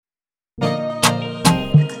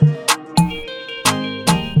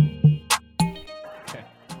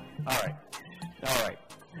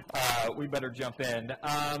we better jump in.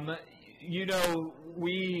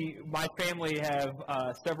 My family have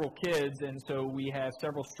several kids, and so we have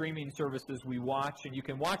several streaming services we watch, and you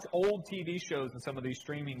can watch old TV shows in some of these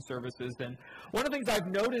streaming services. And one of the things I've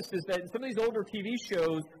noticed is that in some of these older TV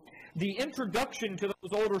shows, the introduction to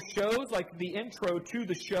those older shows, like the intro to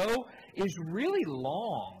the show, is really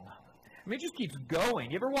long. I mean, it just keeps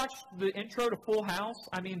going. You ever watch the intro to Full House?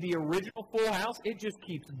 I mean, the original Full House, it just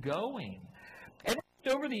keeps going. And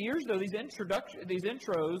over the years, though, these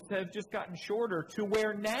intros have just gotten shorter to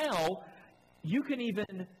where now you can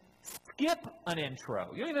even skip an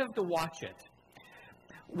intro. You don't even have to watch it.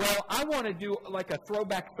 Well, I want to do like a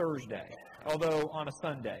Throwback Thursday, although on a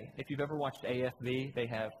Sunday. If you've ever watched AFV, they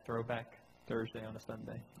have Throwback Thursday on a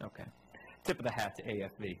Sunday. Okay. Tip of the hat to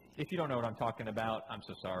AFV. If you don't know what I'm talking about, I'm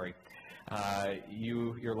so sorry.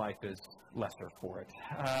 Your life is lesser for it.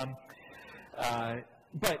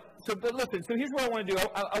 But listen, so here's what I want to do.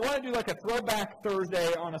 I want to do like a Throwback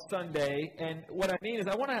Thursday on a Sunday, and what I mean is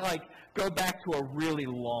I want to go back to a really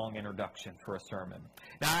long introduction for a sermon.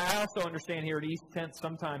 Now, I also understand here at East 10th,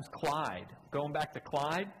 sometimes Clyde, going back to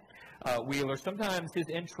Clyde Wheeler, sometimes his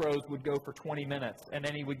intros would go for 20 minutes, and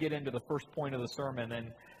then he would get into the first point of the sermon,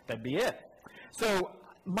 and that'd be it. So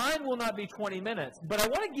mine will not be 20 minutes, but I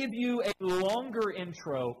want to give you a longer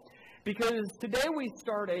intro because today we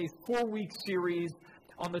start a 4-week series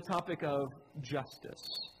on the topic of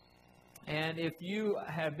justice. And if you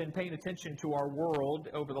have been paying attention to our world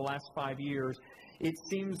over the last 5 years, it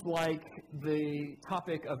seems like the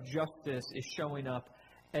topic of justice is showing up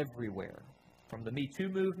everywhere. From the Me Too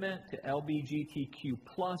movement to LGBTQ+,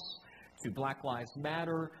 to Black Lives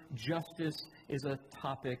Matter, justice is a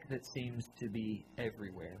topic that seems to be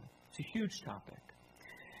everywhere. It's a huge topic.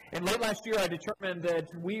 And late last year, I determined that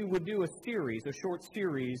we would do a short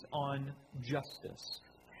series on justice.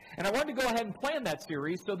 And I wanted to go ahead and plan that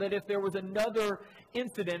series so that if there was another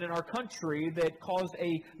incident in our country that caused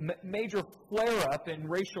a major flare-up in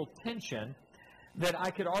racial tension, that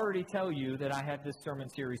I could already tell you that I had this sermon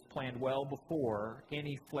series planned well before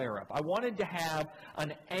any flare-up. I wanted to have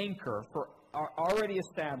an anchor for already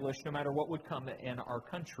established no matter what would come in our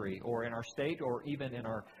country or in our state or even in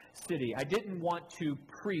our city. I didn't want to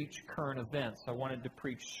preach current events. I wanted to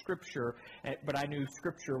preach Scripture, but I knew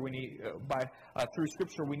Scripture through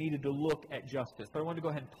Scripture we needed to look at justice. But I wanted to go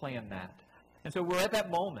ahead and plan that. And so we're at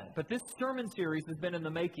that moment. But this sermon series has been in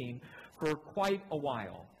the making for quite a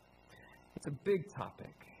while. It's a big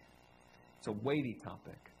topic. It's a weighty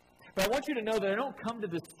topic. But I want you to know that I don't come to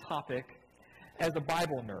this topic as a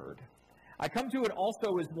Bible nerd. I come to it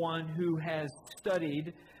also as one who has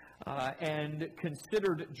studied and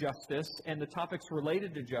considered justice and the topics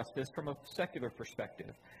related to justice from a secular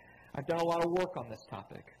perspective. I've done a lot of work on this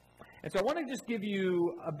topic. And so I want to just give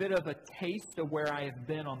you a bit of a taste of where I have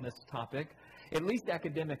been on this topic, at least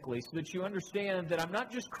academically, so that you understand that I'm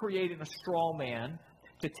not just creating a straw man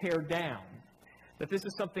to tear down, that this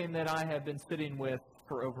is something that I have been sitting with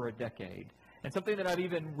for over a decade, and something that I've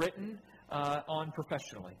even written on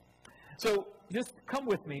professionally. So just come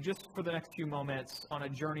with me just for the next few moments on a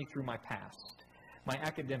journey through my past, my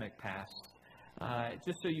academic past,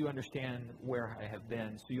 just so you understand where I have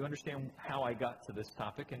been, so you understand how I got to this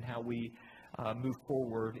topic and how we move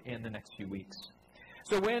forward in the next few weeks.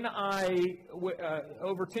 So when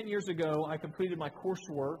over 10 years ago, I completed my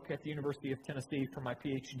coursework at the University of Tennessee for my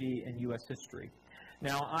PhD in U.S. history.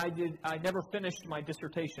 Now, I never finished my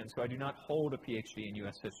dissertation, so I do not hold a PhD in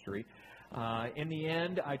U.S. history. In the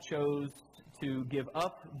end, I chose to give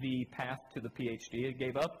up the path to the PhD. I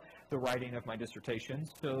gave up the writing of my dissertation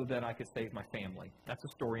so that I could save my family. That's a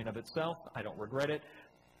story in of itself. I don't regret it,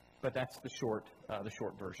 but that's the short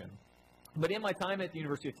version. But in my time at the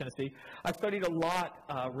University of Tennessee, I studied a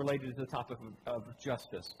lot related to the topic of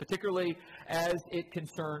justice, particularly as it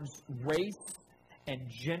concerns race and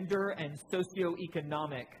gender and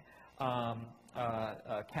socioeconomic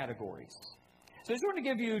categories. So I just want to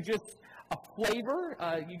give you just a flavor.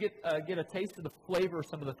 You get a taste of the flavor of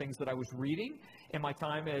some of the things that I was reading in my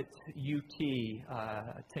time at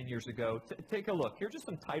UT 10 years ago. Take a look. Here are just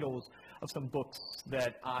some titles of some books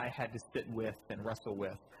that I had to sit with and wrestle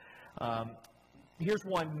with. Here's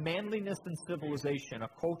one, Manliness and Civilization, A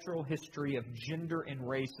Cultural History of Gender and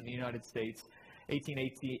Race in the United States,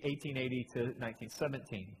 1880 to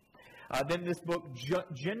 1917. Then this book,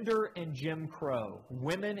 Gender and Jim Crow,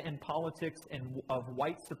 Women and Politics of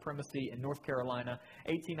White Supremacy in North Carolina,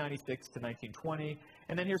 1896 to 1920.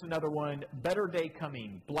 And then here's another one, Better Day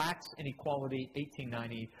Coming, Blacks and Equality,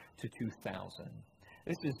 1890 to 2000.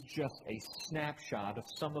 This is just a snapshot of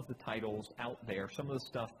some of the titles out there, some of the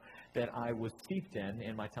stuff that I was steeped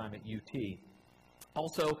in my time at UT.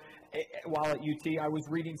 Also, while at UT, I was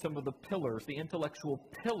reading some of the pillars, the intellectual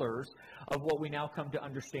pillars of what we now come to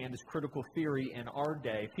understand as critical theory in our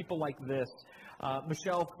day. People like this,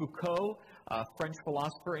 Michel Foucault, a French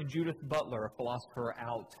philosopher, and Judith Butler, a philosopher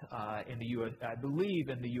out in the U.S., I believe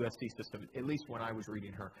in the USC system, at least when I was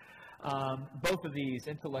reading her. Both of these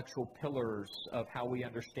intellectual pillars of how we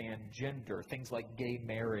understand gender, things like gay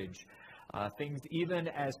marriage, things even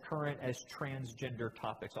as current as transgender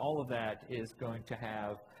topics, all of that is going to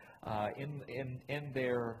have in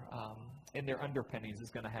their underpinnings is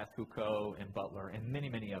going to have Foucault and Butler and many,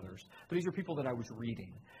 many others. But these are people that I was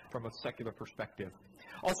reading from a secular perspective.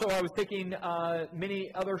 Also, I was taking many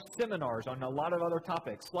other seminars on a lot of other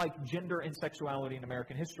topics, like gender and sexuality in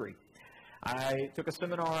American history. I took a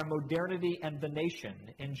seminar on modernity and the nation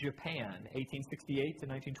in Japan, 1868 to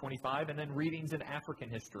 1925, and then readings in African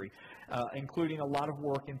history, including a lot of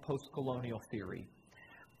work in post-colonial theory.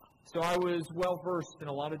 So I was well-versed in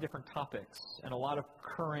a lot of different topics and a lot of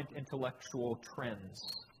current intellectual trends.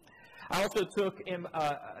 I also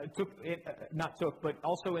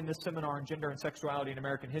also in this seminar on gender and sexuality in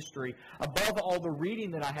American history, above all the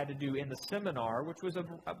reading that I had to do in the seminar, which was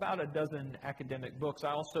about a dozen academic books,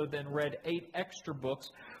 I also then read 8 extra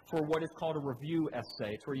books for what is called a review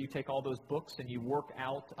essay. It's where you take all those books and you work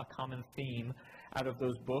out a common theme out of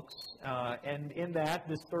those books. And in that,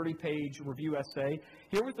 this 30-page review essay,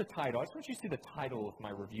 here was the title. I just want you to see the title of my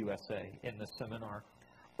review essay in the seminar.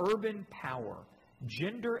 Urban Power,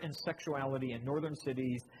 Gender and Sexuality in Northern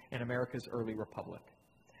Cities in America's Early Republic.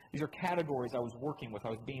 These are categories I was working with.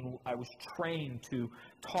 I was trained to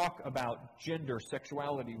talk about gender,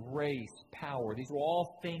 sexuality, race, power. These were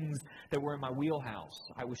all things that were in my wheelhouse.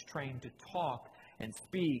 I was trained to talk and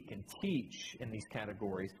speak and teach in these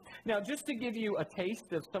categories. Now, just to give you a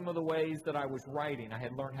taste of some of the ways that I was writing, I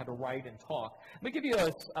had learned how to write and talk. Let me give you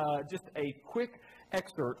just a quick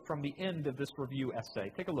excerpt from the end of this review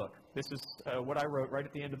essay. Take a look. This is what I wrote right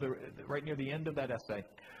near the end of that essay.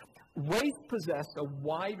 Race possessed a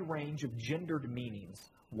wide range of gendered meanings.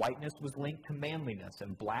 Whiteness was linked to manliness,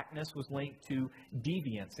 and blackness was linked to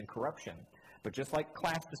deviance and corruption. But just like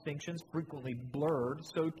class distinctions frequently blurred,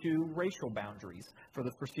 so too racial boundaries. For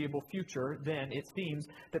the foreseeable future, then, it seems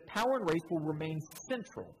that power and race will remain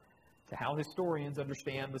central to how historians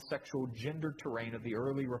understand the sexual gender terrain of the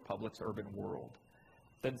early republic's urban world.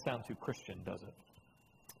 Doesn't sound too Christian, does it?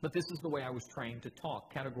 But this is the way I was trained to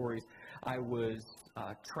talk, categories I was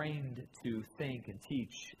trained to think and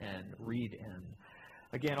teach and read in.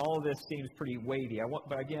 Again, all of this seems pretty weighty,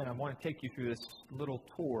 but again, I want to take you through this little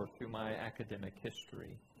tour through my academic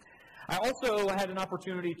history. I also had an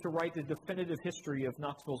opportunity to write the definitive history of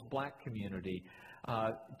Knoxville's black community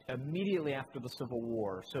immediately after the Civil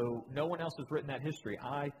War. So no one else has written that history.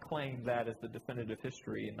 I claim that as the definitive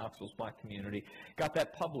history in Knoxville's black community. Got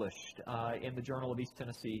that published in the Journal of East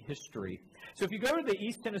Tennessee History. So if you go to the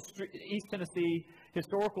East Tennessee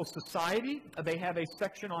Historical Society, they have a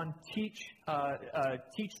section on Teach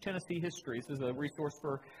Tennessee History. This is a resource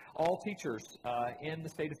for all teachers in the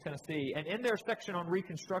state of Tennessee. And in their section on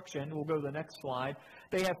Reconstruction, we'll go to the next slide,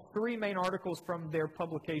 they have 3 main articles from their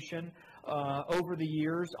publication over the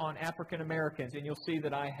years on African Americans. And you'll see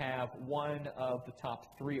that I have one of the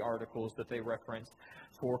top 3 articles that they reference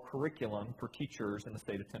for curriculum for teachers in the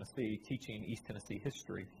state of Tennessee teaching East Tennessee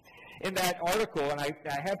history. In that article, and I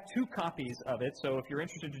have 2 copies of it, so if you're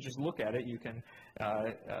interested to just look at it, you can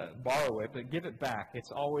borrow it, but give it back.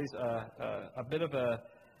 It's always a bit of a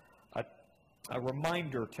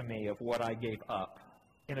reminder to me of what I gave up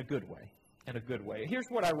in a good way. In a good way. Here's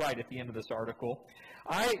what I write at the end of this article.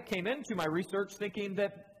 I came into my research thinking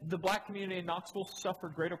that the black community in Knoxville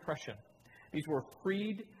suffered great oppression. These were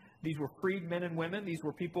freed men and women. These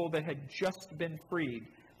were people that had just been freed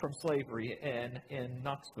from slavery in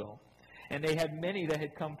Knoxville. And they had many that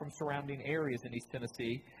had come from surrounding areas in East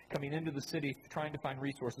Tennessee, coming into the city trying to find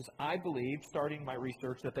resources. I believe, starting my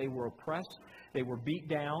research, that they were oppressed, they were beat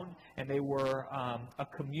down, and they were a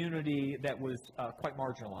community that was quite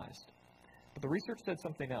marginalized. But the research said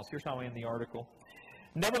something else. Here's how I end the article.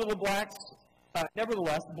 Nevertheless,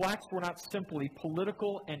 blacks were not simply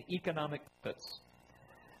political and economic benefits.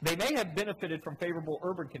 They may have benefited from favorable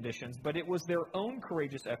urban conditions, but it was their own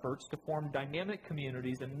courageous efforts to form dynamic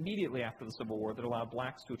communities immediately after the Civil War that allowed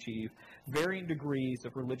blacks to achieve varying degrees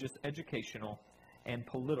of religious, educational, and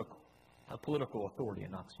political authority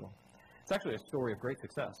in Knoxville. It's actually a story of great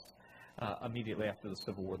success immediately after the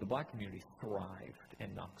Civil War. The black community thrived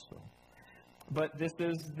in Knoxville. But this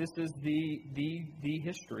is the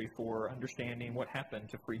history for understanding what happened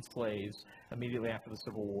to freed slaves immediately after the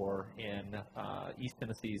Civil War in East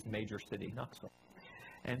Tennessee's major city, Knoxville.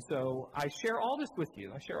 And so I share all this with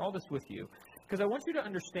you. Because I want you to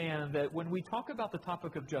understand that when we talk about the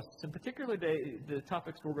topic of justice, and particularly the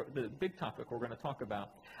big topic we're going to talk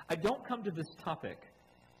about, I don't come to this topic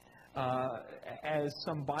as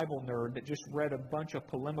some Bible nerd that just read a bunch of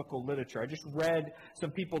polemical literature. I just read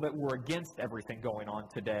some people that were against everything going on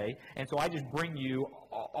today, and so I just bring you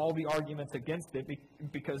all the arguments against it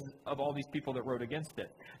because of all these people that wrote against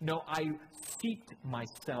it. No, I seeked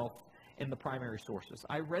myself in the primary sources.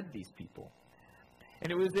 I read these people.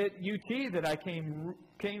 And it was at UT that I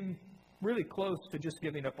came really close to just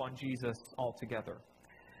giving up on Jesus altogether.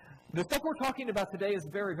 The stuff we're talking about today is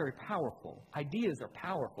very, very powerful. Ideas are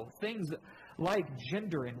powerful. Things like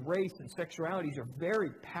gender and race and sexuality are very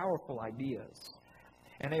powerful ideas.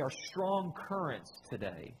 And they are strong currents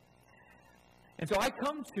today. And so I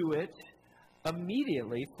come to it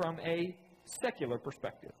immediately from a secular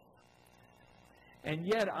perspective. And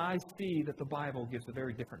yet I see that the Bible gives a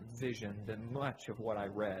very different vision than much of what I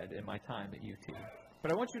read in my time at UT.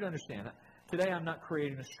 But I want you to understand, today I'm not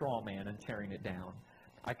creating a straw man and tearing it down.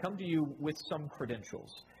 I come to you with some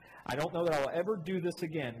credentials. I don't know that I'll ever do this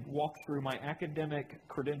again, walk through my academic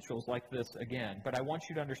credentials like this again. But I want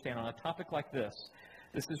you to understand, on a topic like this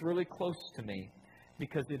is really close to me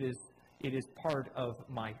because it is part of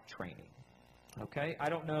my training. Okay? I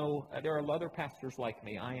don't know, there are other pastors like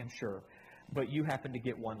me, I am sure. But you happen to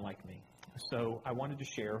get one like me. So I wanted to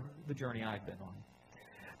share the journey I've been on.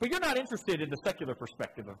 But you're not interested in the secular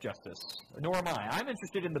perspective of justice, nor am I. I'm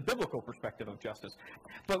interested in the biblical perspective of justice.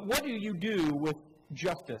 But what do you do with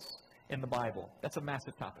justice in the Bible? That's a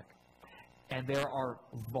massive topic. And there are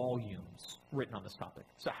volumes written on this topic.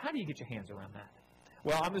 So how do you get your hands around that?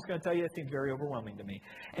 Well, I'm just going to tell you, it seems very overwhelming to me.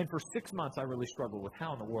 And for 6 months, I really struggled with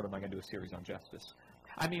how in the world am I going to do a series on justice?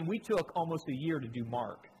 I mean, we took almost a year to do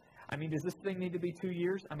Mark. I mean, does this thing need to be 2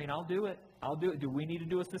 years? I mean, I'll do it. Do we need to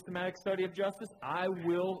do a systematic study of justice? I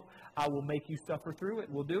will make you suffer through it.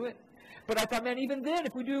 We'll do it. But I thought, man, even then,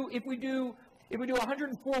 if we do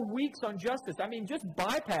 104 weeks on justice, I mean, just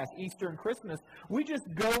bypass Easter and Christmas. We just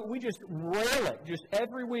rail it. Just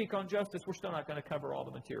every week on justice, we're still not going to cover all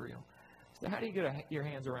the material. So how do you get your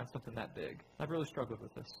hands around something that big? I've really struggled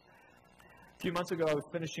with this. A few months ago, I was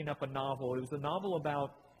finishing up a novel. It was a novel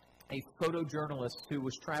about a photojournalist who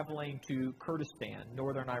was traveling to Kurdistan,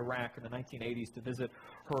 northern Iraq, in the 1980s to visit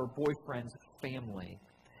her boyfriend's family.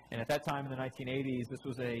 And at that time in the 1980s, this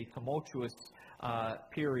was a tumultuous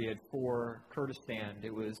period for Kurdistan.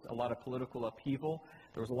 It was a lot of political upheaval.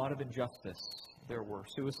 There was a lot of injustice. There were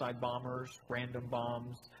suicide bombers, random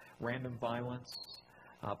bombs, random violence,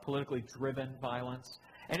 politically driven violence.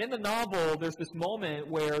 And in the novel, there's this moment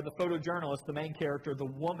where the photojournalist, the main character, the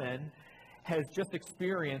woman, has just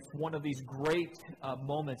experienced one of these great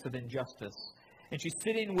moments of injustice. And she's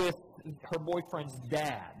sitting with her boyfriend's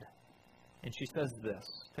dad. And she says this.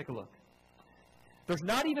 Take a look. There's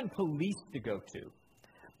not even police to go to.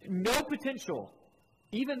 No potential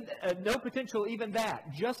even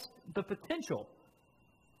that. Just the potential.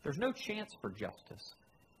 There's no chance for justice.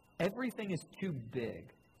 Everything is too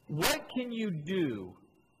big. What can you do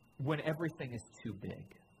when everything is too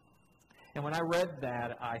big? And when I read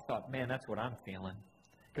that, I thought, man, that's what I'm feeling.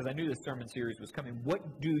 Because I knew this sermon series was coming.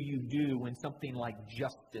 What do you do when something like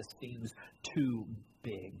justice seems too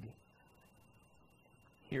big?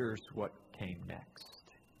 Here's what came next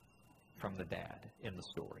from the dad in the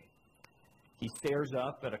story. He stares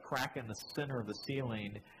up at a crack in the center of the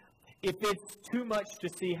ceiling. If it's too much to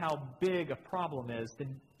see how big a problem is,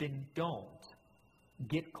 then don't.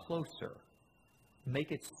 Get closer.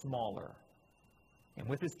 Make it smaller. And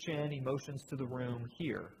with his chin, he motions to the room.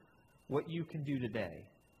 Here, what you can do today,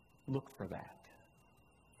 look for that.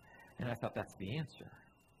 And I thought that's the answer,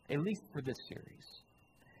 at least for this series.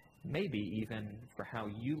 Maybe even for how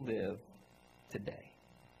you live today.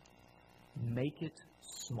 Make it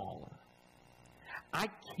smaller. I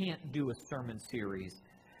can't do a sermon series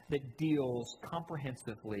that deals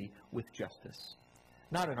comprehensively with justice.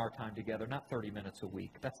 Not in our time together, not 30 minutes a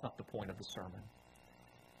week. That's not the point of the sermon.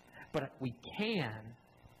 But we can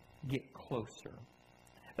get closer.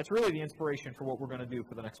 That's really the inspiration for what we're going to do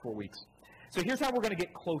for the next 4 weeks. So here's how we're going to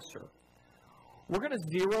get closer. We're going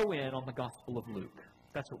to zero in on the Gospel of Luke.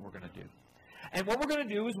 That's what we're going to do. And what we're going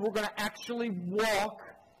to do is we're going to actually walk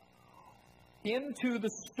into the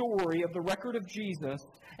story of the record of Jesus,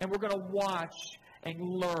 and we're going to watch and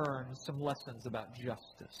learn some lessons about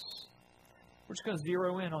justice. We're just going to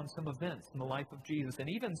zero in on some events in the life of Jesus and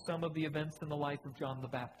even some of the events in the life of John the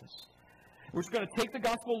Baptist. We're just going to take the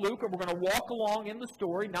Gospel of Luke and we're going to walk along in the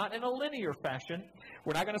story, not in a linear fashion.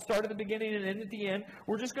 We're not going to start at the beginning and end at the end.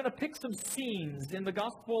 We're just going to pick some scenes in the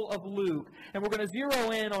Gospel of Luke and we're going to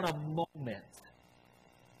zero in on a moment.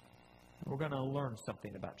 We're going to learn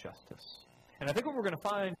something about justice. And I think what we're going to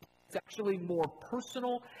find is actually more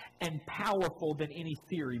personal and powerful than any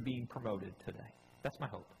theory being promoted today. That's my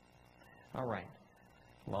hope. All right.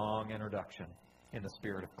 Long introduction in the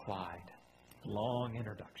spirit of Clyde. Long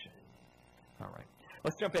introduction. All right.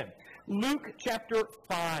 Let's jump in. Luke chapter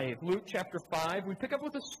 5. Luke chapter 5. We pick up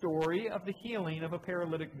with the story of the healing of a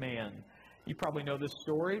paralytic man. You probably know this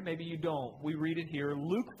story. Maybe you don't. We read it here.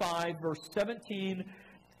 Luke 5, verse 17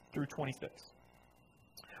 through 26.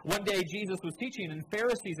 One day Jesus was teaching, and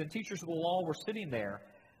Pharisees and teachers of the law were sitting there.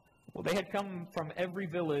 Well, they had come from every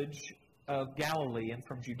village of Galilee and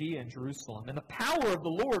from Judea and Jerusalem. And the power of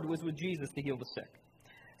the Lord was with Jesus to heal the sick.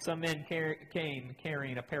 Some men came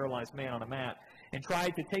carrying a paralyzed man on a mat and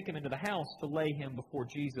tried to take him into the house to lay him before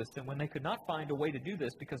Jesus. And when they could not find a way to do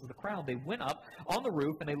this because of the crowd, they went up on the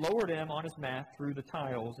roof and they lowered him on his mat through the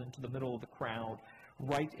tiles into the middle of the crowd,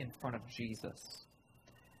 right in front of Jesus.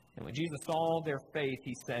 And when Jesus saw their faith,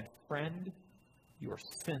 he said, "Friend, your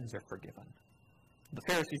sins are forgiven." The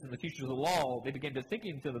Pharisees and the teachers of the law, they began to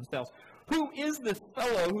thinking to themselves, "Who is this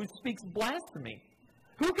fellow who speaks blasphemy?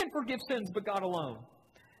 Who can forgive sins but God alone?"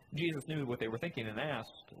 Jesus knew what they were thinking and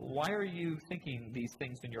asked, "Why are you thinking these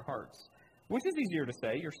things in your hearts? Which is easier to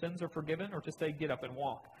say, 'Your sins are forgiven,' or to say, 'Get up and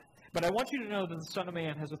walk'? But I want you to know that the Son of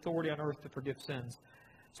Man has authority on earth to forgive sins."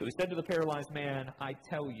 So he said to the paralyzed man, "I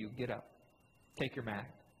tell you, get up, take your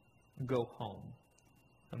mat, and go home."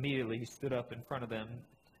 Immediately he stood up in front of them,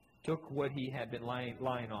 took what he had been lying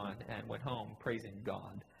on, and went home, praising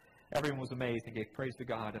God. Everyone was amazed and gave praise to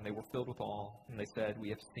God, and they were filled with awe. And they said, "We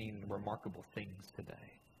have seen remarkable things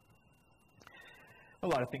today." A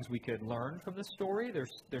lot of things we could learn from this story.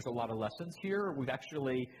 There's a lot of lessons here.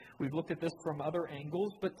 We've looked at this from other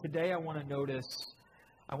angles, but today I want to notice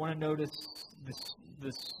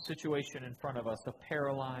this situation in front of us, a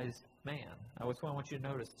paralyzed man. That's what I want you to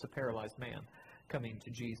notice. It's a paralyzed man coming to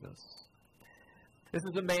Jesus. This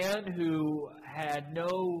is a man who had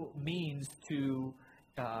no means to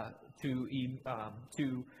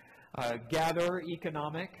gather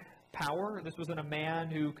economic power. This wasn't a man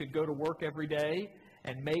who could go to work every day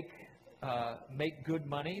and make good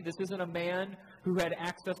money. This isn't a man who had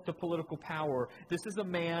access to political power. This is a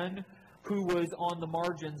man who was on the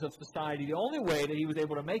margins of society. The only way that he was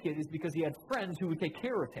able to make it is because he had friends who would take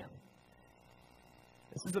care of him.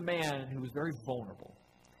 This is a man who was very vulnerable.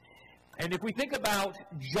 And if we think about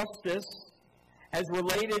justice as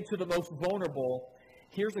related to the most vulnerable,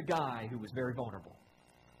 here's a guy who was very vulnerable.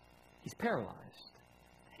 He's paralyzed.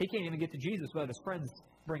 He can't even get to Jesus without his friends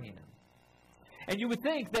bringing him. And you would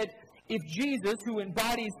think that if Jesus, who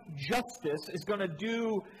embodies justice, is going to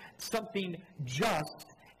do something just,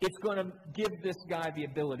 it's going to give this guy the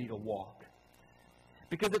ability to walk.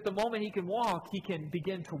 Because at the moment he can walk, he can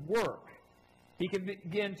begin to work. He can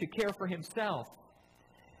begin to care for himself.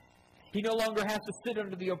 He no longer has to sit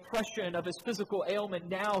under the oppression of his physical ailment.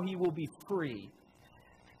 Now he will be free.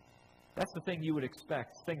 That's the thing you would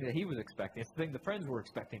expect, the thing that he was expecting. It's the thing the friends were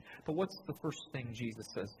expecting. But what's the first thing Jesus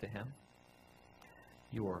says to him?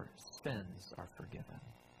 Your sins are forgiven.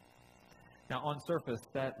 Now, on surface,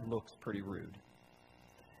 that looks pretty rude.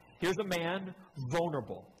 Here's a man,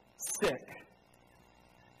 vulnerable, sick,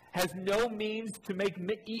 has no means to make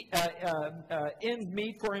ends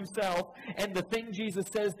meet for himself, and the thing Jesus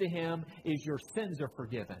says to him is, your sins are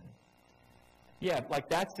forgiven. Yeah, like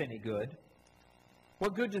that's any good.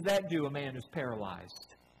 What good does that do a man who's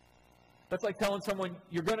paralyzed? That's like telling someone,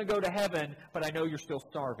 you're going to go to heaven, but I know you're still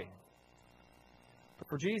starving. But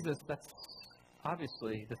for Jesus, that's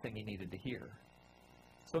obviously the thing he needed to hear.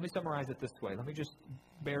 So let me summarize it this way. Let me just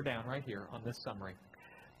bear down right here on this summary.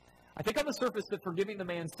 I think on the surface that forgiving the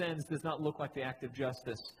man's sins does not look like the act of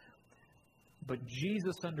justice, but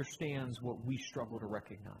Jesus understands what we struggle to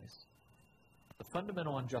recognize. The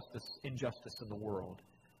fundamental injustice in the world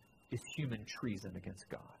is human treason against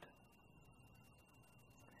God.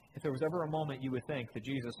 If there was ever a moment you would think that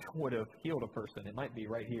Jesus would have healed a person, it might be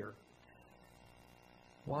right here.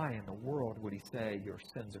 Why in the world would he say, your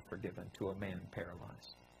sins are forgiven to a man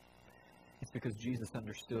paralyzed? It's because Jesus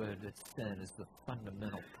understood that sin is the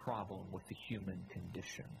fundamental problem with the human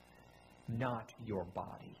condition, not your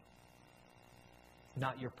body,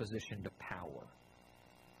 not your position to power.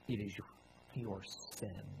 It is your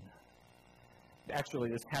sin.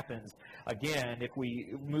 Actually, this happens again if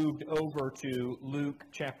we moved over to Luke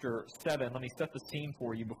chapter 7. Let me set the scene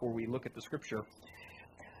for you before we look at the scripture.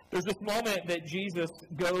 There's this moment that Jesus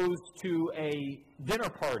goes to a dinner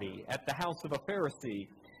party at the house of a Pharisee.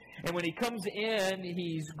 And when he comes in,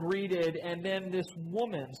 he's greeted, and then this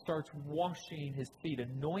woman starts washing his feet,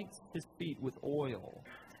 anoints his feet with oil.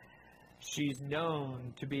 She's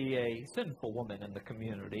known to be a sinful woman in the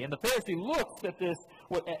community. And the Pharisee looks at this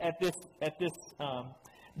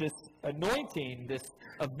anointing, this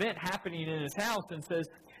event happening in his house, and says,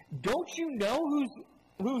 "Don't you know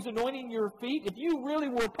who's anointing your feet? If you really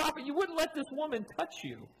were a prophet, you wouldn't let this woman touch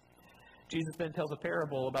you." Jesus then tells a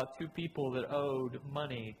parable about two people that owed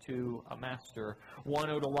money to a master. One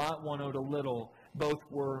owed a lot, one owed a little. Both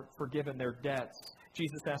were forgiven their debts.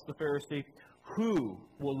 Jesus asked the Pharisee, "Who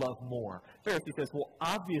will love more?" The Pharisee says, "Well,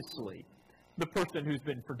 obviously, the person who's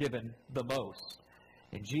been forgiven the most."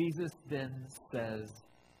 And Jesus then says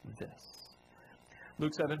this.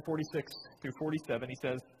 Luke 7:46 through 47, he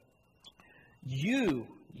says, You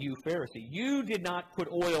Pharisee, you did not put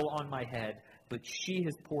oil on my head, but she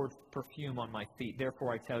has poured perfume on my feet.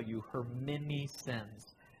 Therefore I tell you, her many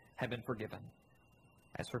sins have been forgiven,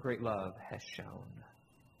 as her great love has shown.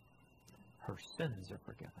 Her sins are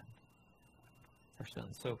forgiven. Her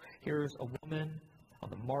sins. So here's a woman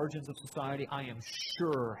on the margins of society, I am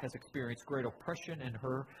sure has experienced great oppression in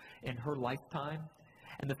her lifetime.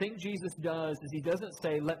 And the thing Jesus does is he doesn't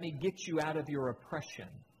say, "Let me get you out of your oppression.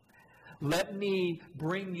 Let me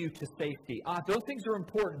bring you to safety." Those things are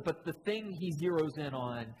important, but the thing he zeroes in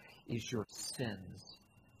on is your sins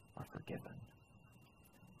are forgiven.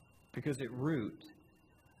 Because at root,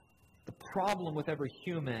 the problem with every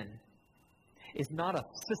human is not a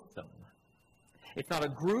system. It's not a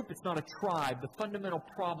group. It's not a tribe. The fundamental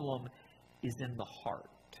problem is in the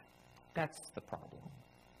heart. That's the problem.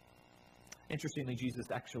 Interestingly,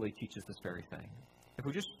 Jesus actually teaches this very thing. If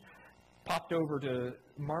we just popped over to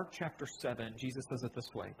Mark chapter 7, Jesus says it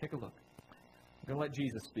this way. Take a look. I'm going to let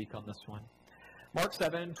Jesus speak on this one. Mark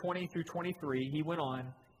 7, 20 through 23, he went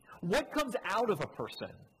on, "What comes out of a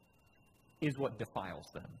person is what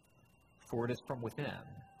defiles them. For it is from within,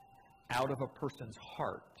 out of a person's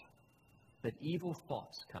heart, that evil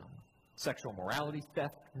thoughts come. Sexual immorality,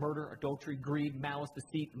 theft, murder, adultery, greed, malice,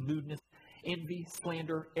 deceit, lewdness, envy,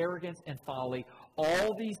 slander, arrogance, and folly.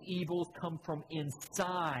 All these evils come from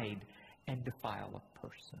inside and defile a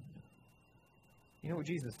person." You know what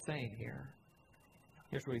Jesus is saying here?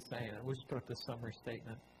 Here's what he's saying. We'll just put up this summary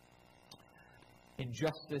statement.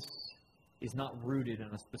 Injustice is not rooted in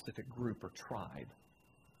a specific group or tribe.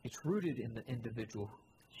 It's rooted in the individual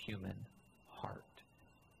human heart.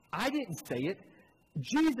 I didn't say it.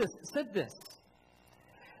 Jesus said this.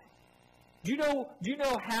 Do you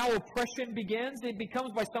know how oppression begins? It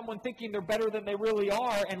becomes by someone thinking they're better than they really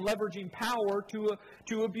are and leveraging power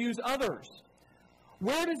to abuse others.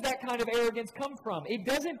 Where does that kind of arrogance come from? It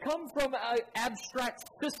doesn't come from an abstract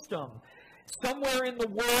system somewhere in the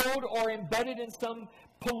world or embedded in some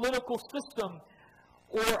political system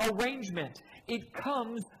or arrangement. It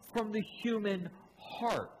comes from the human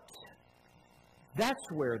heart.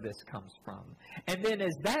 That's where this comes from. And then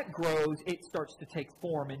as that grows, it starts to take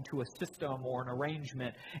form into a system or an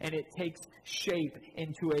arrangement, and it takes shape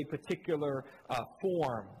into a particular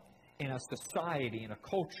form in a society, in a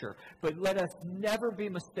culture. But let us never be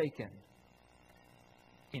mistaken.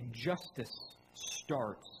 Injustice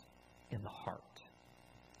starts in the heart.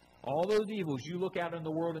 All those evils you look out in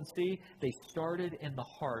the world and see, they started in the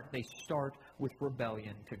heart. They start with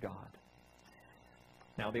rebellion to God.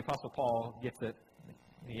 Now, the Apostle Paul gets it.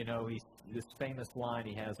 You know, this famous line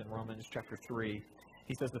he has in Romans chapter 3.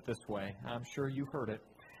 He says it this way. I'm sure you've heard it.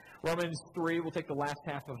 Romans 3, we'll take the last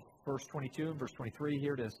half of verse 22 and verse 23.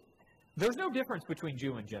 Here it is. There's no difference between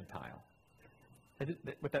Jew and Gentile.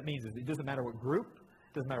 What that means is it doesn't matter what group,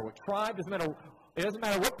 it doesn't matter what tribe, it doesn't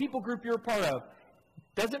matter what people group you're a part of.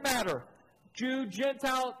 Doesn't matter. Jew,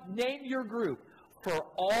 Gentile, name your group. For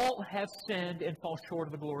all have sinned and fall short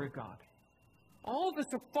of the glory of God. All of us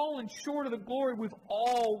have fallen short of the glory. We've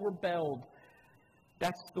all rebelled.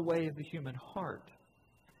 That's the way of the human heart.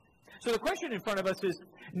 So the question in front of us is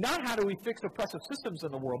not how do we fix oppressive systems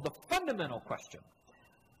in the world. The fundamental question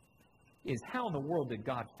is how in the world did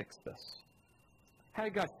God fix this? How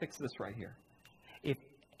did God fix this right here? If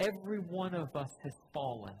every one of us has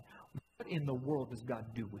fallen, what in the world does God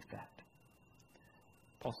do with that?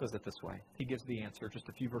 Paul says it this way. He gives the answer just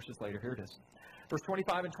a few verses later. Here it is. Verse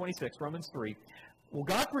 25 and 26, Romans 3. Well,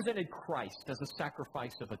 God presented Christ as a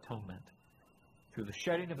sacrifice of atonement through the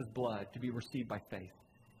shedding of his blood to be received by faith.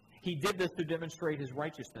 He did this to demonstrate his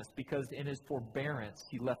righteousness because in his forbearance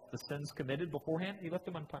he left the sins committed beforehand, he left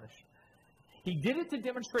them unpunished. He did it to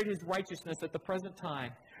demonstrate his righteousness at the present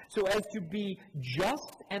time, so as to be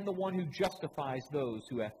just and the one who justifies those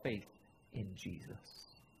who have faith in Jesus.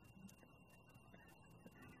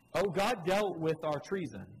 Oh, God dealt with our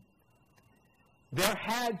treason. There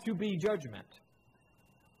had to be judgment.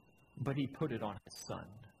 But he put it on his Son.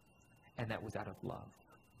 And that was out of love.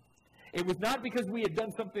 It was not because we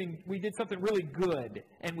did something really good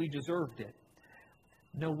and we deserved it.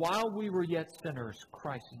 No, while we were yet sinners,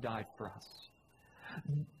 Christ died for us.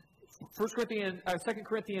 2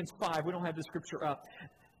 Corinthians 5, we don't have the scripture up.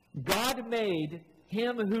 God made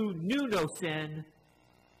him who knew no sin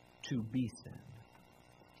to be sin.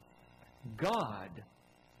 God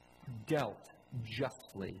dealt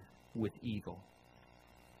justly with evil.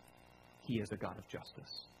 He is a God of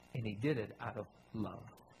justice. And he did it out of love.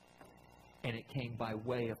 And it came by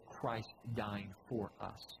way of Christ dying for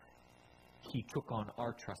us. He took on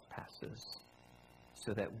our trespasses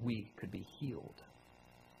so that we could be healed.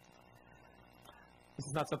 This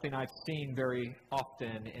is not something I've seen very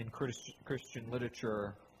often in Christian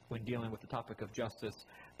literature when dealing with the topic of justice.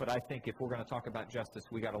 But I think if we're going to talk about justice,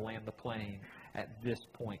 we got to land the plane at this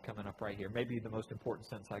point coming up right here. Maybe the most important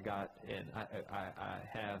sentence I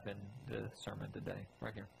have in the sermon today,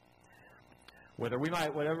 right here.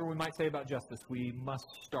 Whatever we might say about justice, we must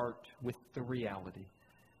start with the reality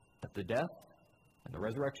that the death and the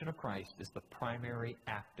resurrection of Christ is the primary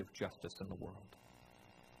act of justice in the world.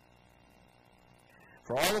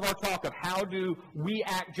 For all of our talk of how do we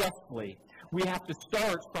act justly, we have to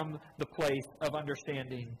start from the place of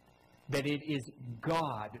understanding that it is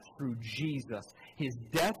God through Jesus, his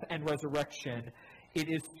death and resurrection. It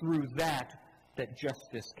is through that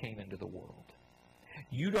justice came into the world.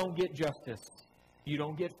 You don't get justice. You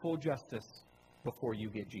don't get full justice before you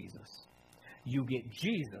get Jesus. You get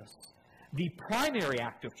Jesus, the primary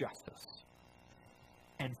act of justice.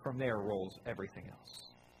 And from there rolls everything else.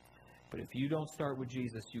 But if you don't start with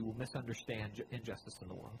Jesus, you will misunderstand injustice in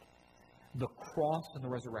the world. The cross and the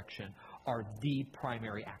resurrection are the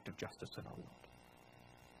primary act of justice in our world.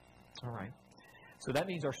 All right. So that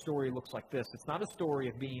means our story looks like this. It's not a story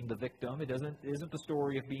of being the victim. It isn't the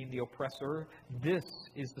story of being the oppressor. This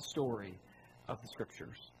is the story of the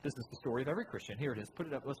Scriptures. This is the story of every Christian. Here it is. Put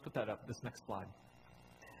it up. Let's put that up. This next slide.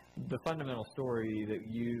 The fundamental story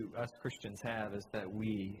that us Christians have is that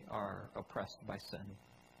we are oppressed by sin.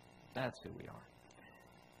 That's who we are.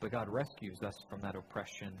 But God rescues us from that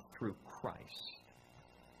oppression through Christ.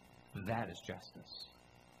 That is justice.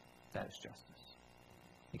 That is justice.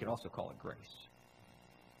 You could also call it grace.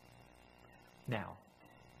 Now,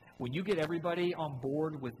 when you get everybody on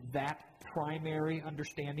board with that primary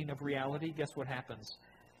understanding of reality, guess what happens?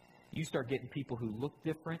 You start getting people who look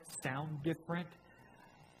different, sound different,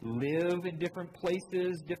 live in different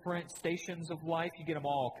places, different stations of life. You get them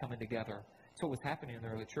all coming together. That's what was happening in the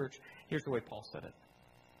early church. Here's the way Paul said it.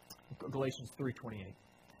 Galatians 3:28.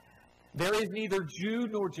 There is neither Jew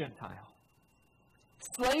nor Gentile,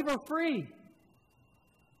 slave or free,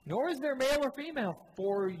 nor is there male or female,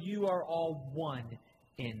 for you are all one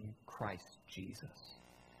in Christ Jesus.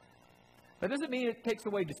 That doesn't mean it takes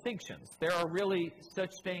away distinctions. There are really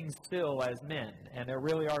such things still as men, and there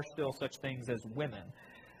really are still such things as women.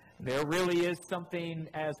 There really is something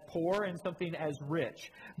as poor and something as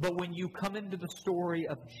rich. But when you come into the story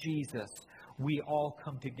of Jesus, we all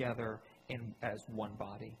come together as one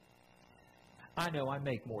body. I know I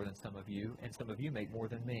make more than some of you, and some of you make more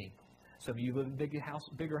than me. Some of you live in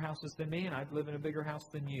bigger houses than me, and I live in a bigger house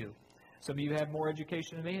than you. Some of you have more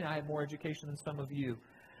education than me, and I have more education than some of you.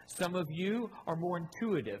 Some of you are more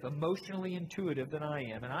intuitive, emotionally intuitive than I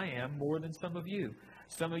am, and I am more than some of you.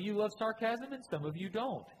 Some of you love sarcasm, and some of you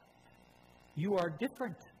don't. You are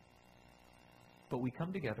different. But we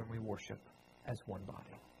come together and we worship as one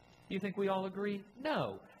body. You think we all agree?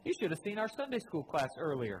 No. You should have seen our Sunday school class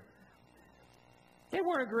earlier. They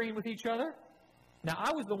weren't agreeing with each other. Now,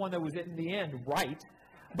 I was the one that was in the end right,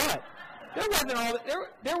 but there wasn't all that.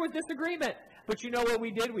 There was disagreement. But you know what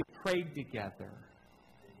we did? We prayed together.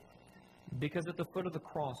 Because at the foot of the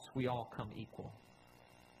cross, we all come equal.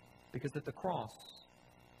 Because at the cross,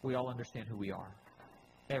 we all understand who we are.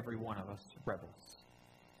 Every one of us rebels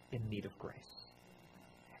in need of grace.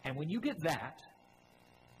 And when you get that,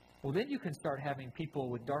 well, then you can start having people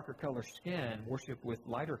with darker color skin worship with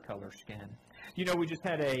lighter color skin. You know, we just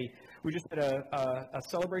had a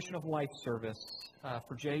celebration of life service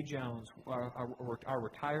for Jay Jones, our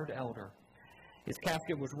retired elder. His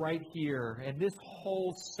casket was right here, and this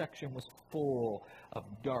whole section was full of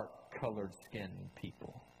dark-colored skinned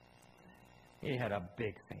people. He had a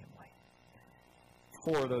big family.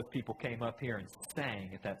 4 of those people came up here and sang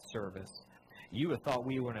at that service. You would have thought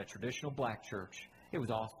we were in a traditional black church. It was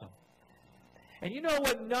awesome. And you know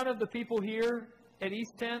what none of the people here at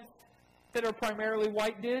East 10th that are primarily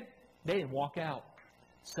white did? They didn't walk out.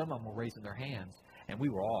 Some of them were raising their hands, and we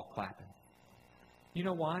were all clapping. You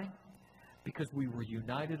know why? Because we were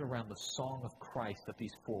united around the song of Christ that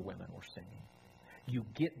these four women were singing. You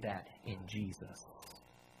get that in Jesus.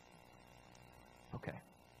 Okay.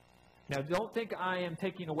 Now, don't think I am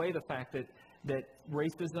taking away the fact that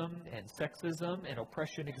racism and sexism and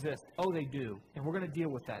oppression exist. Oh, they do. And we're going to deal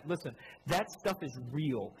with that. Listen, that stuff is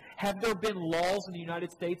real. Have there been laws in the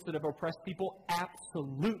United States that have oppressed people?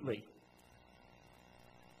 Absolutely.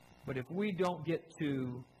 But if we don't get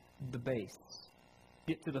to the base,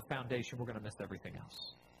 get to the foundation, we're going to miss everything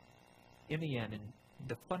else. In the end,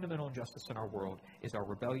 the fundamental injustice in our world is our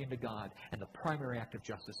rebellion to God, and the primary act of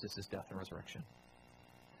justice is His death and resurrection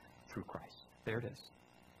through Christ. There it is.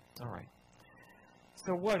 All right.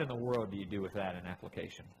 So what in the world do you do with that in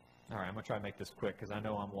application? All right, I'm going to try to make this quick because I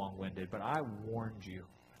know I'm long-winded, but I warned you.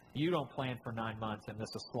 You don't plan for 9 months and miss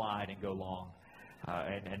a slide and go long,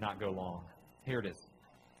 and not go long. Here it is.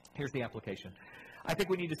 Here's the application. I think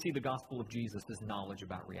we need to see the gospel of Jesus as knowledge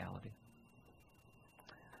about reality.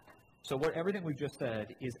 So everything we've just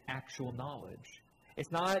said is actual knowledge.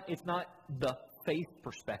 It's not the faith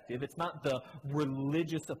perspective. It's not the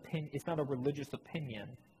religious opinion. It's not a religious opinion.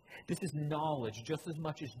 This is knowledge just as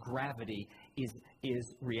much as gravity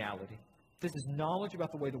is reality. This is knowledge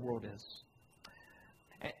about the way the world is.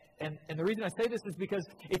 And the reason I say this is because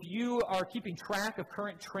if you are keeping track of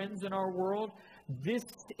current trends in our world, this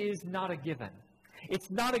is not a given.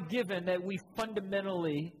 It's not a given that we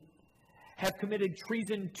fundamentally have committed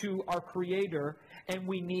treason to our Creator and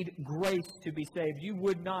we need grace to be saved. You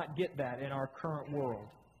would not get that in our current world.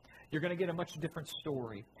 You're going to get a much different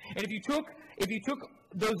story. And if you took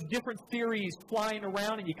those different theories flying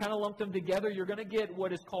around and you kind of lumped them together, you're going to get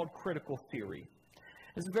what is called critical theory.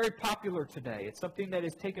 This is very popular today. It's something that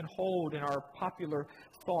has taken hold in our popular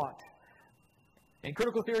thought. And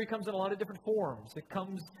critical theory comes in a lot of different forms. It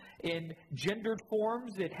comes in gendered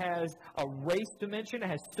forms. It has a race dimension. It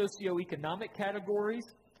has socioeconomic categories.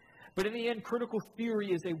 But in the end, critical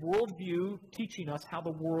theory is a worldview teaching us how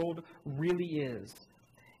the world really is.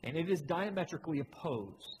 And it is diametrically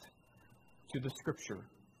opposed to the Scripture,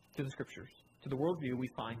 to the Scriptures. To the worldview we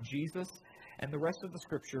find Jesus and the rest of the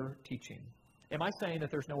Scripture teaching. Am I saying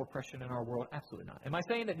that there's no oppression in our world? Absolutely not. Am I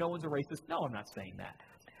saying that no one's a racist? No, I'm not saying that.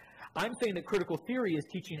 I'm saying that critical theory is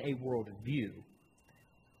teaching a worldview.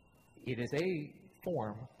 It is the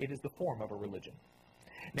form of a religion.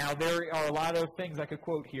 Now, there are a lot of things I could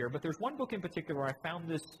quote here, but there's one book in particular I found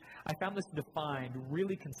this defined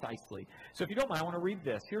really concisely. So if you don't mind, I want to read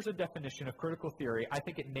this. Here's a definition of critical theory. I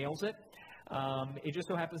think it nails it. It just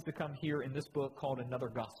so happens to come here in this book called Another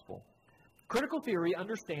Gospel. Critical theory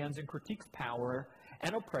understands and critiques power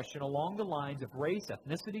and oppression along the lines of race,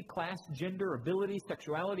 ethnicity, class, gender, ability,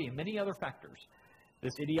 sexuality, and many other factors.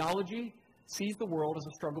 This ideology sees the world as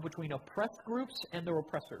a struggle between oppressed groups and their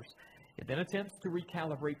oppressors. It then attempts to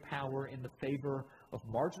recalibrate power in the favor of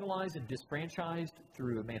marginalized and disfranchised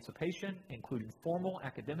through emancipation, including formal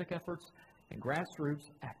academic efforts and grassroots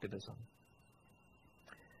activism.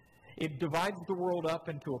 It divides the world up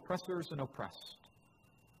into oppressors and oppressed.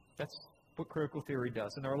 That's what critical theory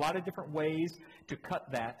does. And there are a lot of different ways to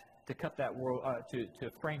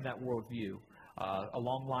frame that worldview,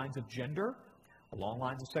 along lines of gender, along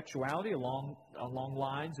lines of sexuality, along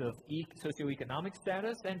lines of socioeconomic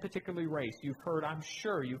status, and particularly race. I'm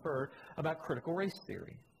sure you've heard about critical race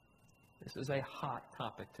theory. This is a hot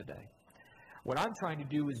topic today. What I'm trying to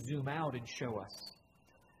do is zoom out and show us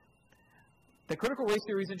that critical race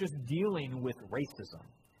theory isn't just dealing with racism.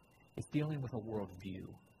 It's dealing with a worldview.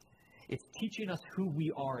 It's teaching us who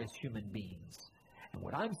we are as human beings. And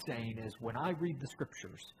what I'm saying is when I read the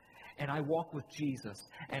Scriptures and I walk with Jesus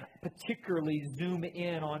and particularly zoom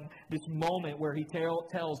in on this moment where He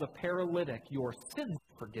tells a paralytic, your sins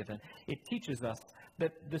are forgiven, it teaches us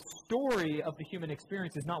that the story of the human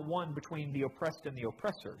experience is not one between the oppressed and the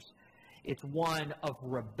oppressors. It's one of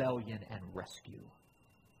rebellion and rescue.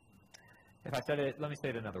 If I said it, let me say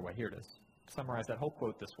it another way. Here it is. Summarize that whole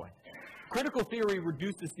quote this way. Critical theory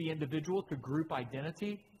reduces the individual to group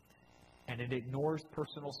identity, and it ignores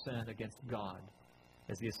personal sin against God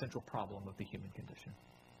as the essential problem of the human condition.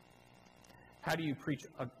 How do you preach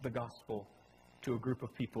the gospel to a group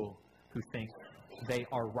of people who think they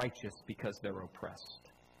are righteous because they're oppressed?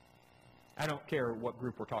 I don't care what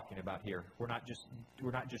group we're talking about here. We're not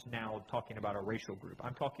just now talking about a racial group.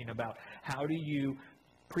 I'm talking about how do you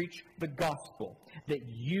Preach the gospel, that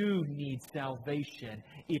you need salvation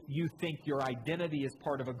if you think your identity is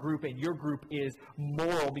part of a group and your group is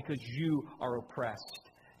moral because you are oppressed.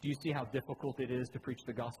 Do you see how difficult it is to preach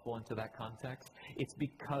the gospel into that context? It's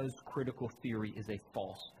because critical theory is a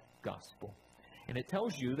false gospel. And it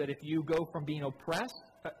tells you that if you go from being oppressed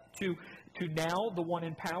to now the one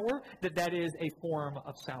in power, that is a form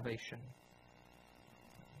of salvation.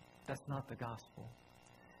 That's not the gospel.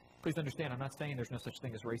 Please understand, I'm not saying there's no such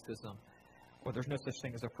thing as racism or there's no such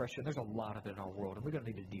thing as oppression. There's a lot of it in our world, and we're going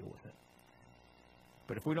to need to deal with it.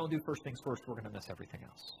 But if we don't do first things first, we're going to miss everything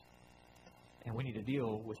else. And we need to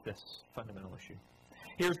deal with this fundamental issue.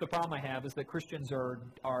 Here's the problem I have, is that Christians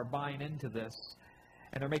are buying into this,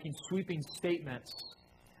 and they're making sweeping statements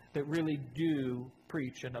that really do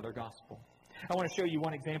preach another gospel. I want to show you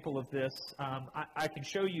one example of this. I can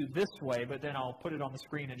show you this way, but then I'll put it on the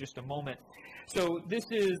screen in just a moment. So this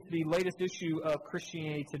is the latest issue of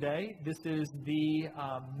Christianity Today. This is the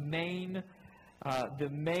main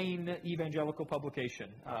evangelical publication.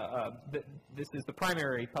 This is the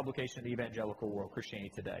primary publication of the evangelical world,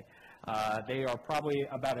 Christianity Today. They are probably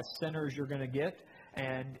about as center as you're going to get.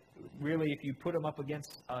 And really, if you put them up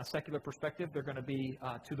against a secular perspective, they're going to be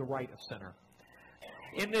to the right of center.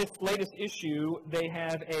 In this latest issue, they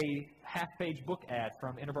have a half-page book ad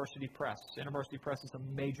from InterVarsity Press. InterVarsity Press is a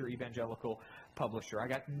major evangelical publisher. I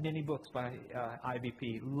got many books by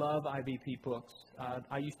IVP. Love IVP books.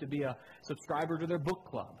 I used to be a subscriber to their book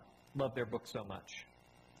club. Love their book so much.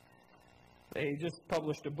 They just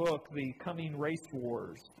published a book, The Coming Race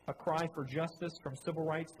Wars, A Cry for Justice from Civil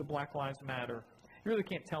Rights to Black Lives Matter. You really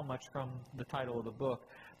can't tell much from the title of the book,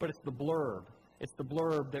 but it's the blurb. It's the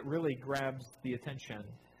blurb that really grabs the attention,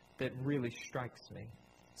 that really strikes me.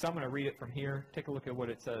 So I'm going to read it from here. Take a look at what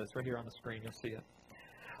it says right here on the screen. You'll see it.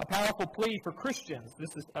 A powerful plea for Christians.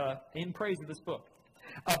 This is in praise of this book.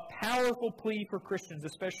 A powerful plea for Christians,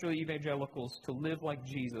 especially evangelicals, to live like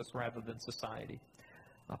Jesus rather than society.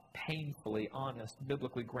 A painfully honest,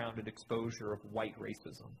 biblically grounded exposure of white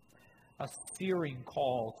racism. A searing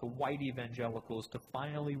call to white evangelicals to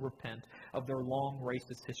finally repent of their long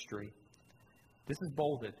racist history. This is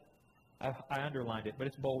bolded. I underlined it, but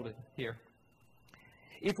it's bolded here.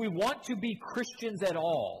 If we want to be Christians at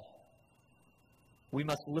all, we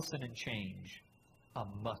must listen and change. A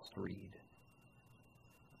must-read.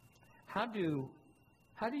 How do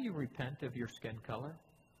you repent of your skin color?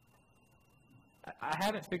 I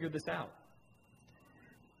haven't figured this out.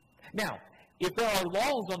 Now, if there are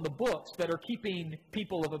laws on the books that are keeping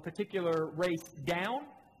people of a particular race down,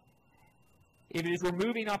 if it is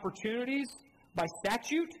removing opportunities by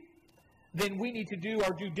statute, then we need to do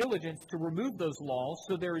our due diligence to remove those laws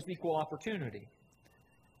so there is equal opportunity.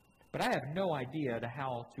 But I have no idea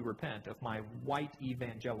how to repent of my white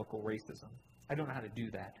evangelical racism. I don't know how to do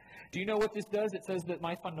that. Do you know what this does? It says that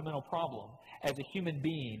my fundamental problem as a human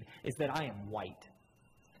being is that I am white.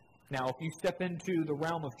 Now, if you step into the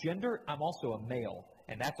realm of gender, I'm also a male,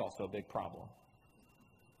 and that's also a big problem.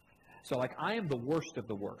 So, I am the worst of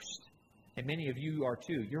the worst. And many of you are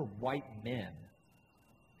too. You're white men.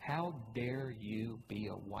 How dare you be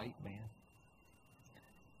a white man?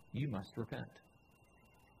 You must repent.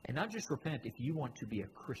 And not just repent. If you want to be a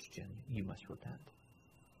Christian, you must repent.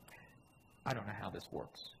 I don't know how this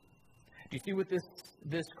works. Do you see what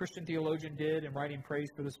this Christian theologian did in writing praise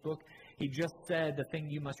for this book? He just said the thing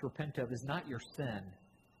you must repent of is not your sin.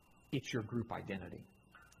 It's your group identity.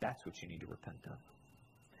 That's what you need to repent of.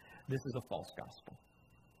 This is a false gospel.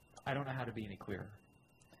 I don't know how to be any clearer.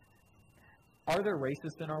 Are there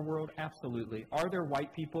racists in our world? Absolutely. Are there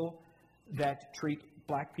white people that treat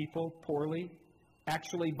black people poorly,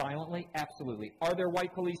 actually violently? Absolutely. Are there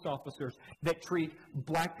white police officers that treat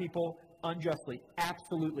black people unjustly?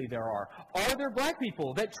 Absolutely there are. Are there black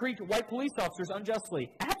people that treat white police officers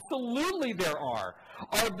unjustly? Absolutely there are.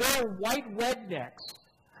 Are there white rednecks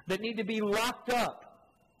that need to be locked up?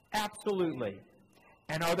 Absolutely.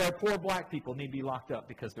 And are there poor black people need to be locked up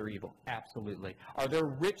because they're evil? Absolutely. Are there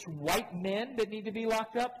rich white men that need to be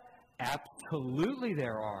locked up? Absolutely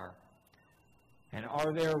there are. And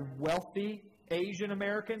are there wealthy Asian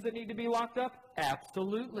Americans that need to be locked up?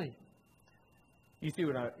 Absolutely. You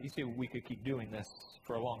see, we could keep doing this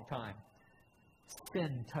for a long time.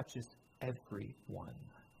 Sin touches everyone.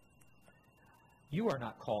 You are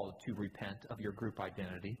not called to repent of your group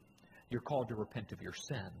identity. You're called to repent of your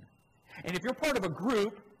sin. And if you're part of a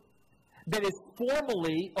group that is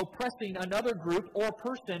formally oppressing another group or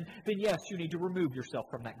person, then yes, you need to remove yourself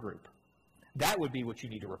from that group. That would be what you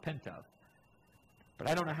need to repent of. But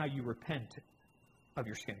I don't know how you repent of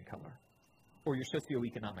your skin color or your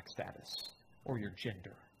socioeconomic status or your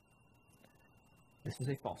gender. This is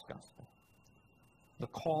a false gospel. The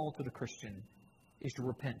call to the Christian is to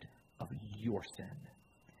repent of your sin.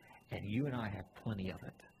 And you and I have plenty of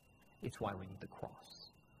it. It's why we need the cross.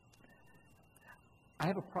 I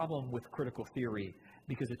have a problem with critical theory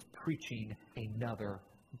because it's preaching another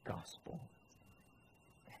gospel.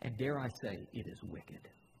 And dare I say, it is wicked.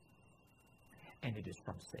 And it is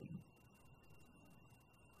from Satan.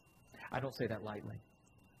 I don't say that lightly.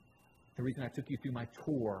 The reason I took you through my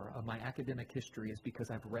tour of my academic history is because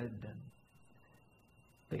I've read them.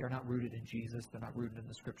 They are not rooted in Jesus. They're not rooted in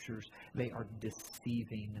the Scriptures. They are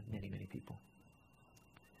deceiving many, many people.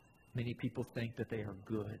 Many people think that they are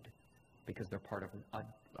good because they're part of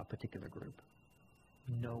a particular group.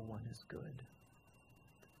 No one is good.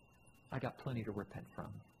 I got plenty to repent from.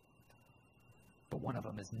 But one of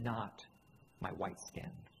them is not my white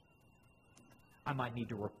skin. I might need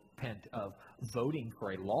to repent of voting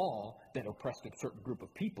for a law that oppressed a certain group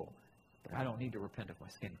of people, but I don't need to repent of my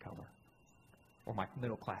skin color or my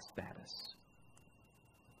middle class status.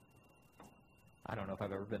 I don't know if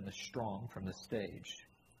I've ever been this strong from this stage,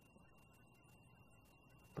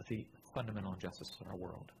 but the fundamental injustice in our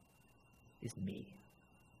world is me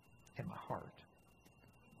and my heart.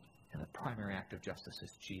 And the primary act of justice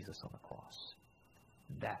is Jesus on the cross.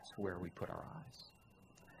 That's where we put our eyes.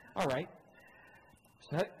 All right.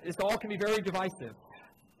 So this all can be very divisive.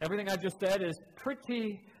 Everything I just said is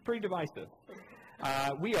pretty divisive.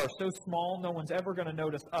 We are so small, no one's ever going to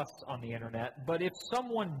notice us on the internet. But if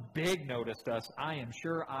someone big noticed us, I am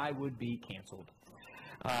sure I would be canceled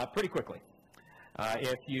pretty quickly.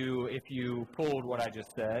 If you pulled what I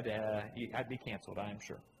just said, I'd be canceled, I am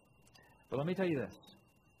sure. But let me tell you this.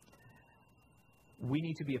 We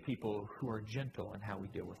need to be a people who are gentle in how we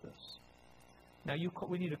deal with this. Now,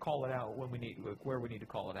 we need to call it out where we need to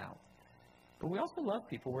call it out. But we also love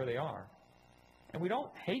people where they are. And we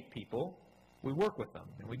don't hate people. We work with them,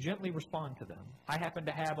 and we gently respond to them. I happen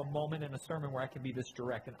to have a moment in a sermon where I can be this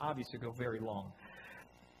direct and obviously go very long.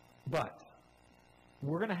 But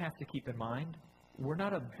we're going to have to keep in mind, we're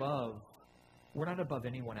not above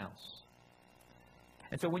anyone else.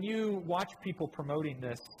 And so when you watch people promoting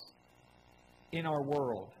this in our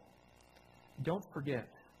world, don't forget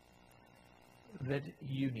that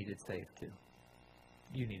you needed saved too.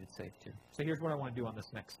 You needed saved too. So here's what I want to do on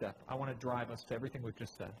this next step. I want to drive us to everything we've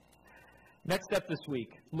just said. Next step this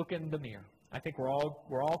week, look in the mirror. I think we're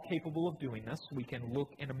all capable of doing this. We can look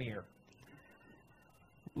in a mirror.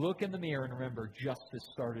 Look in the mirror and remember, justice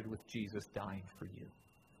started with Jesus dying for you.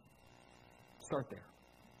 Start there.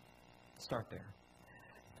 Start there.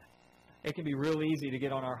 It can be real easy to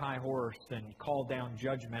get on our high horse and call down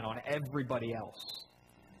judgment on everybody else.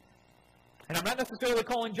 And I'm not necessarily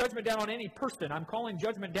calling judgment down on any person. I'm calling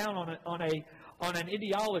judgment down on an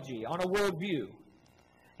ideology, on a worldview.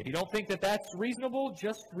 If you don't think that that's reasonable,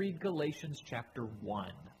 just read Galatians chapter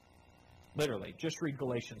 1. Literally, just read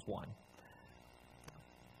Galatians 1.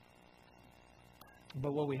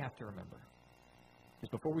 But what we have to remember is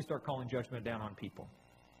before we start calling judgment down on people,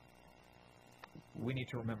 we need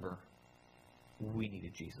to remember we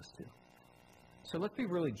needed Jesus too. So let's be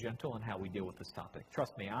really gentle in how we deal with this topic.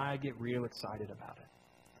 Trust me, I get real excited about it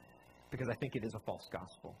because I think it is a false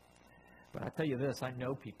gospel. But I tell you this, I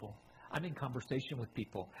know people. I'm in conversation with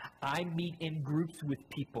people. I meet in groups with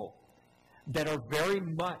people that are very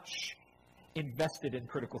much invested in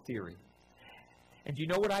critical theory. And do you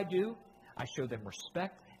know what I do? I show them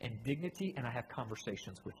respect and dignity, and I have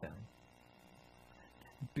conversations with them.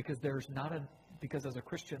 Because as a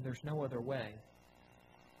Christian, there's no other way.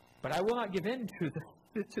 But I will not give in to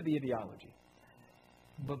the ideology.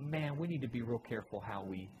 But man, we need to be real careful how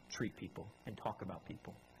we treat people and talk about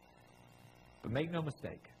people. But make no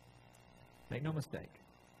mistake. Make no mistake.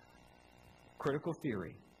 Critical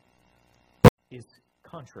theory is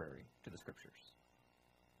contrary to the Scriptures.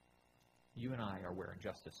 You and I are where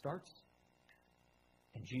injustice starts,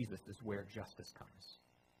 and Jesus is where justice comes.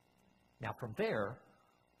 Now from there,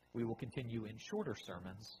 we will continue in shorter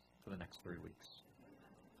sermons for the next 3 weeks.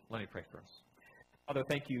 Let me pray for us. Father,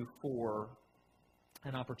 thank you for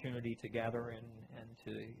an opportunity to gather and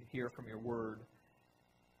to hear from your word.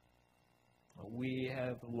 We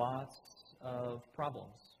have lots of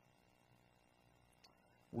problems.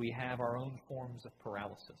 We have our own forms of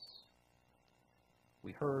paralysis.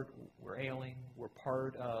 We hurt, we're ailing, we're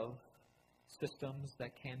part of systems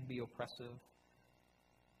that can be oppressive,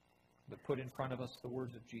 but put in front of us the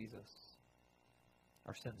words of Jesus.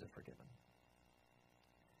 Our sins are forgiven.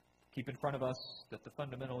 Keep in front of us that the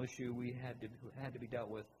fundamental issue we had to be dealt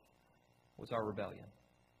with was our rebellion.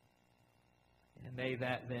 And may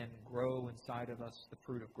that then grow inside of us the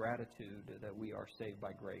fruit of gratitude that we are saved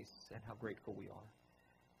by grace and how grateful we are.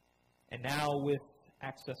 And now with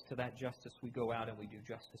access to that justice, we go out and we do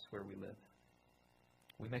justice where we live.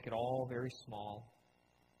 We make it all very small,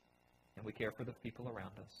 and we care for the people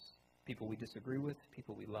around us, people we disagree with,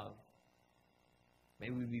 people we love. May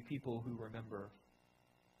we be people who remember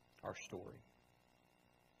our story.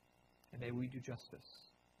 And may we do justice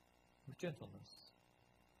with gentleness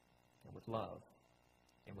and with love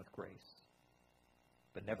and with grace,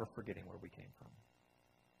 but never forgetting where we came from.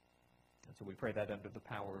 And so we pray that under the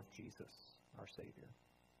power of Jesus, our Savior.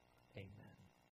 Amen.